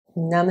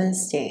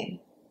Namaste.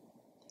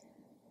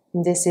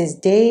 This is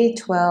day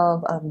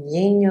 12 of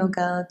Yin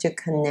Yoga to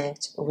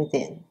connect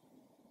within.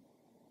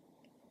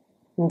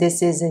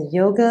 This is a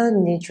Yoga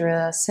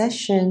Nidra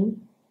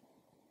session,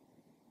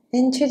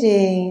 and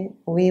today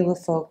we will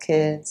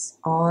focus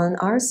on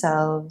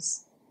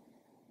ourselves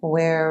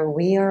where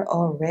we are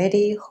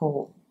already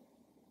whole.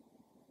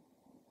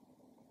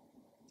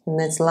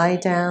 Let's lie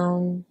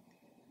down,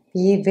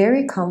 be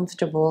very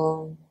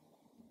comfortable,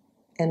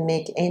 and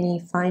make any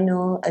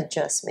final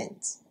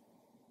adjustments.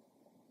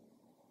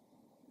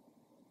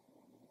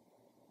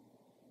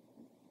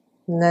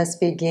 Let's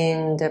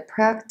begin the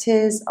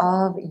practice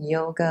of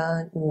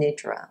Yoga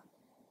Nidra.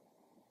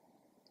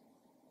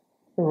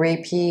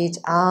 Repeat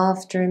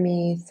after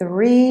me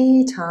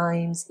 3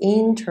 times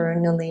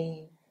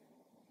internally.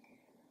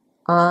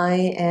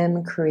 I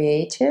am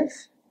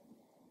creative.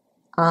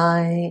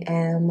 I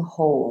am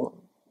whole.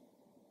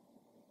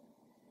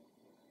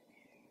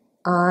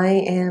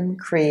 I am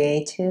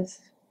creative.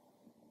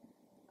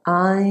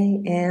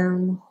 I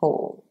am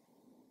whole.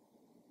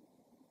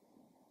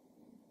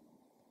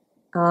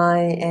 I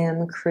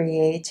am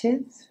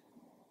creative.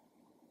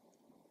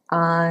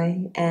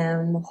 I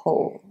am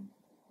whole.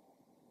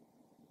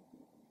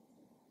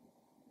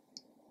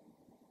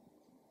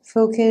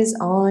 Focus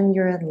on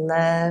your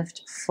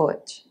left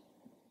foot.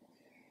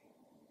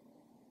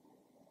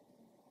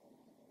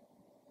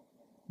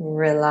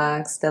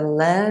 Relax the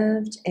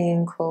left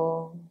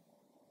ankle.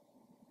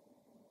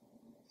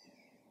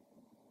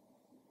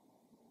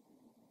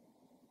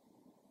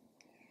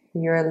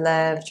 Your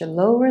left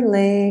lower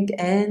leg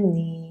and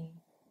knee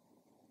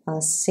are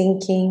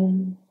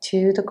sinking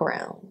to the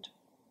ground.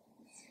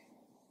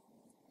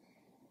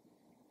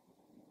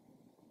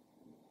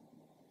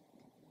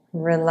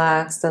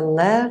 Relax the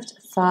left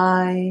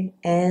thigh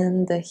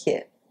and the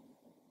hip.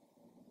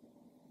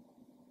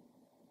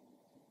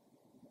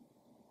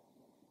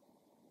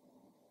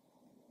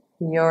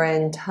 Your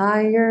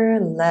entire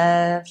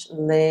left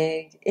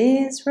leg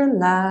is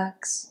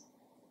relaxed.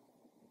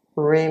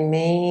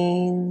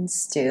 Remain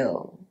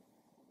still.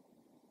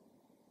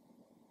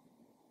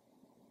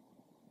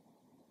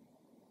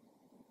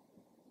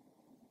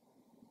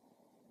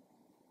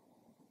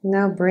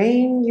 Now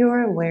bring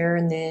your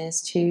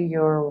awareness to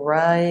your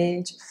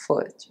right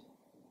foot.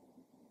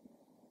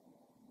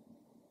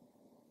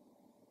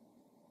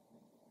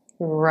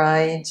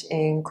 Right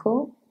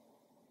ankle.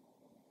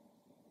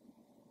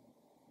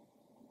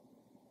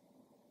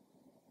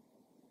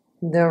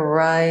 The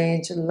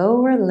right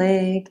lower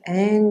leg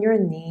and your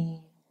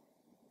knee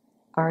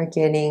are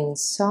getting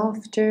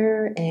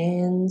softer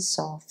and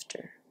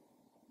softer.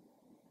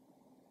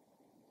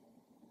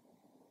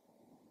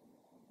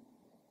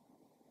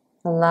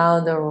 Allow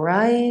the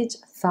right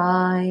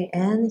thigh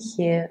and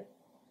hip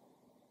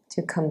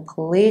to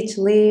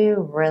completely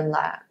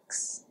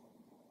relax.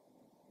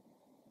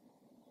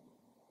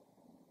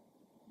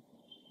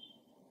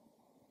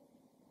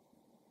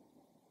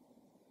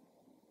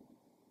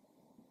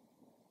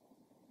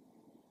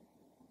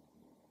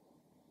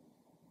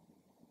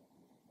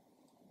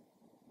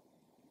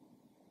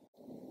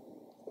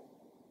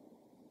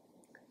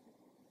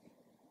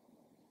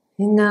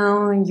 And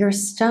now your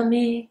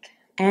stomach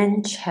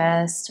and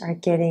chest are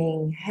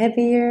getting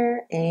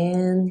heavier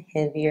and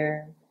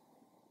heavier,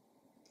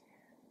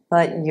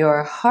 but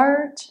your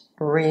heart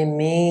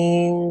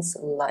remains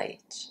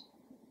light.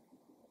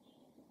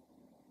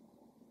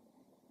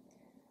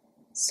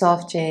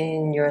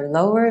 Soften your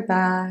lower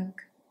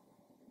back,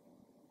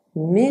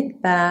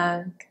 mid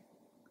back,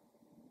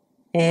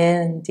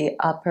 and the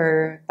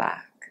upper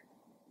back.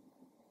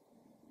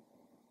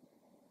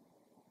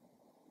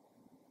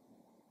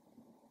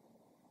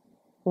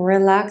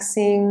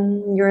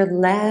 Relaxing your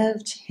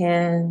left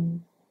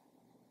hand,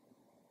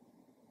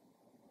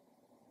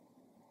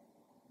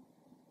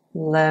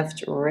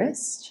 left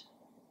wrist,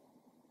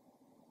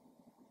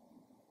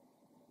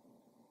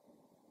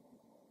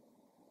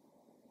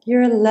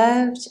 your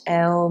left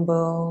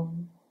elbow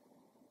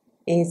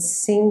is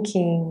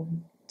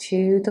sinking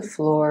to the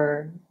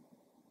floor.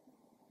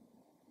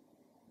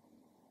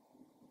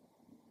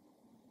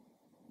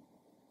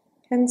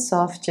 And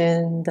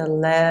soften the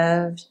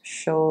left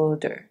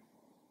shoulder.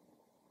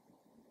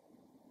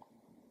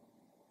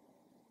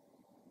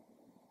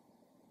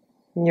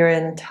 Your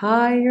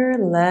entire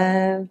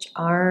left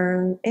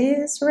arm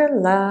is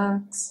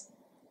relaxed.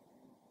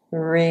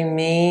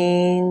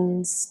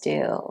 Remain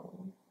still.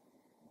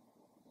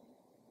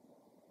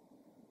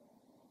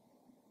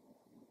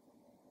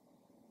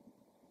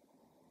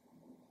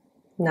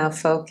 Now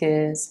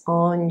focus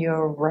on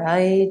your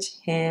right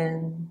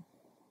hand,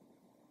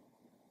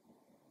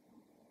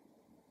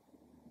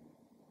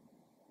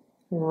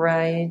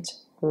 right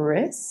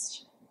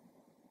wrist,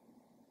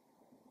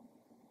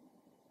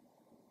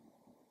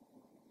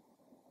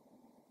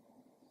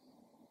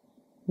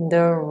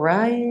 the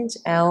right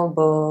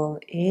elbow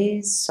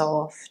is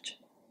soft.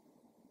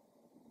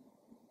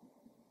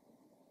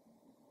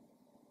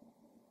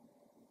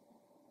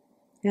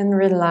 And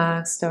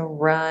relax the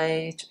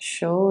right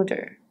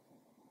shoulder.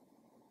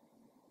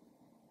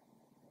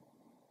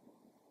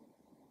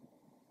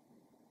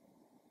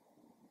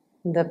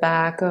 The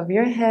back of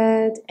your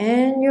head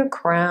and your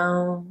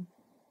crown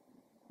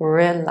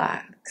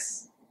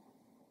relax.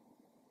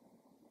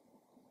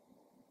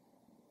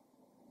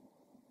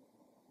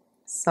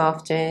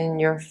 Soften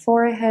your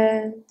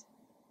forehead,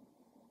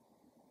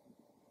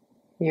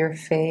 your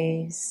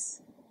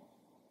face,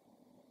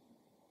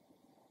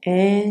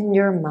 and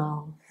your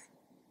mouth.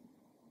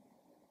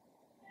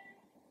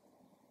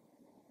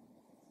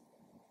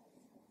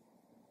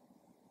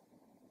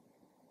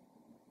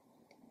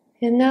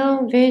 And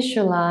now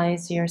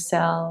visualize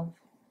yourself.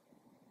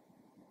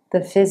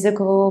 The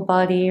physical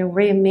body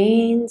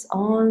remains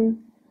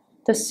on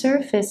the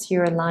surface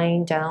you're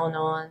lying down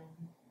on.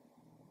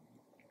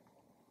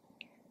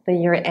 But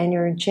your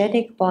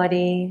energetic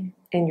body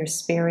and your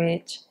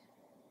spirit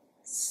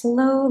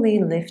slowly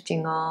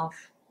lifting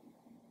off,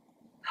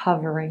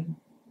 hovering.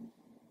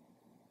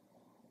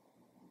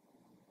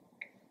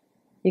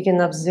 You can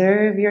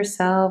observe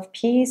yourself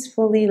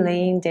peacefully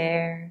laying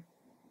there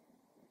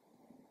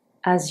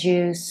as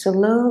you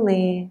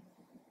slowly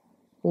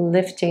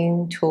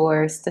lifting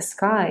towards the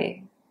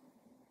sky.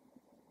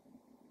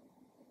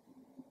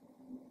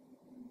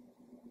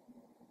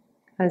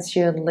 As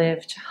you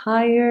lift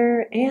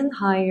higher and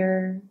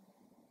higher,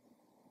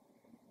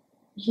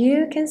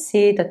 you can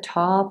see the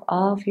top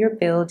of your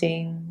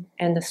building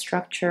and the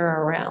structure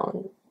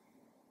around.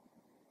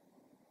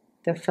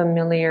 The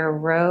familiar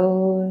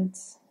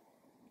roads.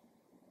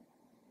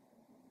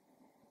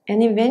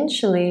 And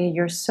eventually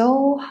you're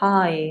so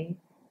high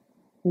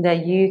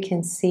that you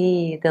can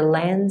see the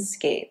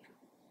landscape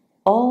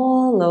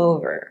all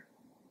over.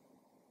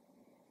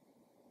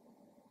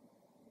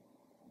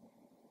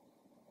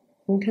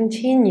 And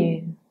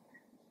continue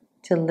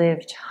to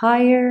lift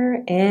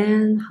higher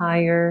and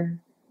higher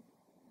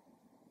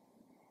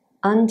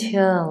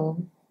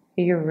until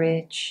you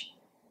reach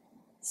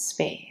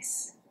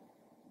space.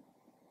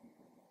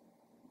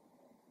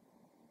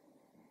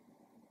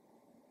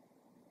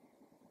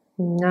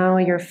 Now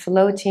you're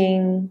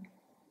floating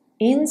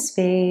in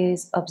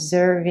space,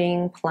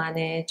 observing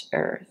planet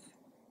Earth.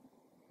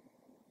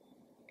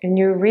 And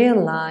you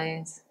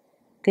realize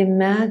the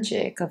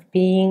magic of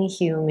being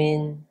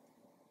human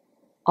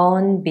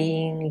on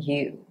being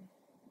you.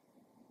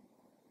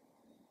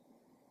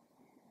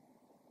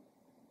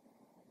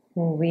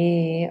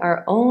 We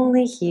are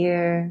only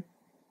here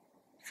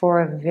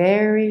for a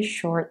very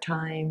short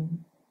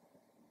time.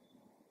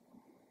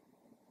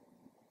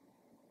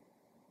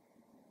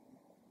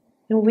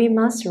 And we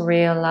must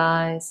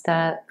realize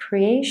that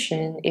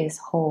creation is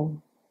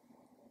whole.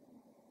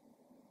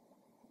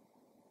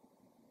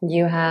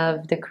 You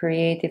have the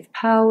creative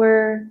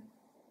power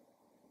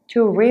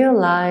to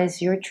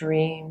realize your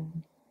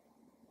dream,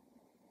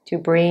 to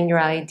bring your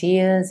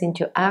ideas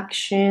into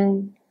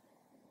action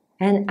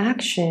and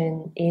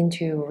action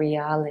into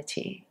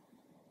reality.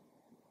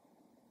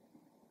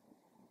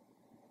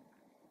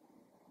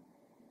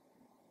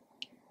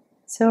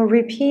 So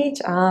repeat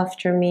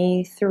after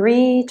me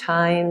 3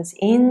 times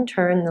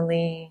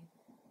internally.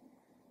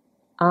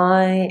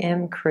 I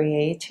am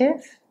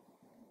creative.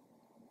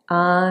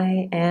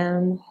 I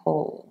am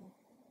whole.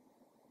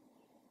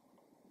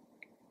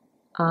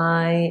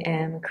 I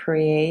am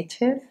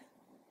creative.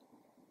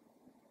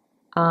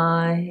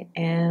 I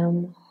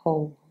am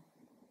whole.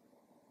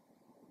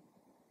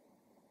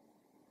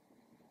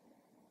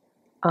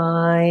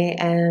 I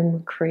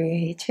am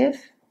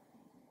creative.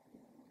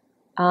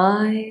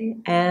 I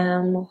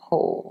am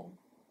whole.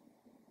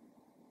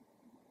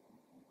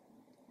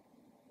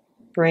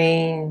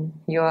 Bring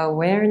your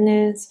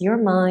awareness, your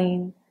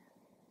mind,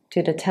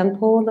 to the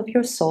temple of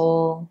your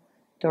soul,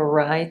 the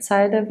right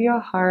side of your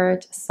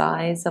heart,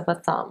 size of a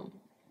thumb,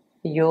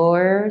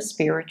 your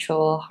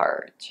spiritual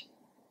heart.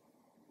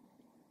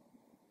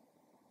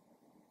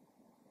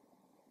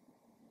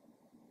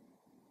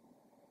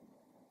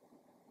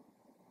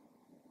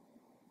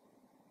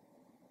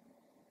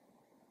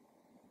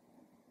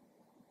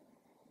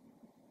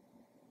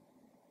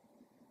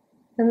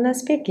 And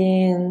let's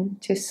begin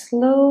to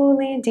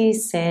slowly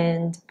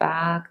descend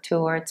back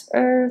towards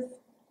Earth,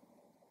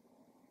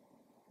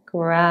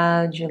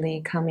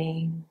 gradually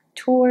coming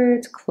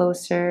towards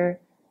closer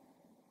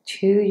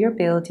to your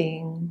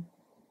building.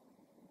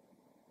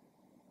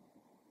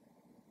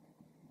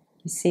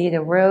 You see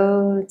the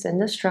roads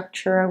and the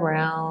structure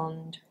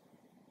around.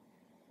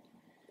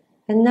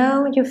 And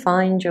now you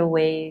find your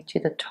way to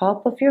the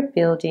top of your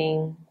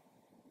building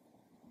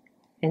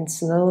and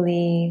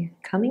slowly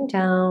coming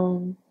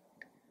down,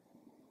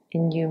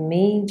 and you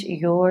meet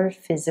your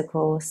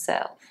physical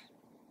self.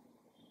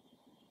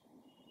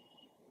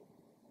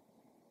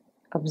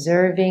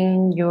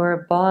 Observing your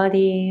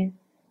body,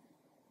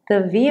 the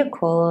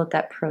vehicle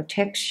that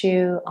protects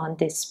you on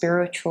this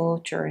spiritual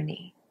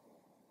journey.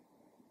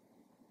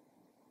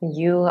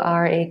 You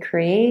are a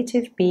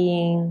creative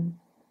being,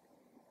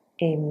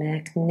 a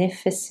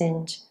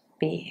magnificent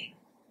being.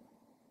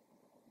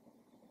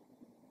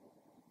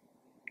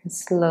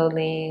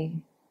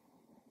 Slowly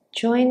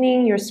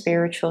joining your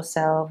spiritual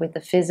self with the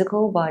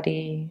physical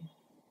body,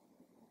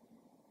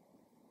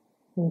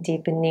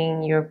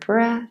 deepening your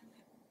breath,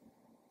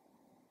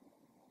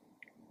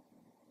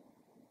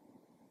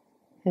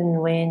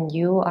 And when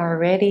you are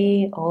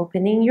ready,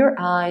 opening your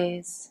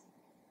eyes.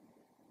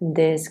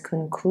 This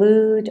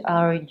concludes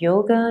our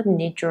Yoga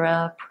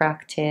Nidra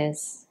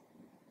practice.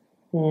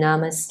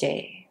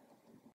 Namaste.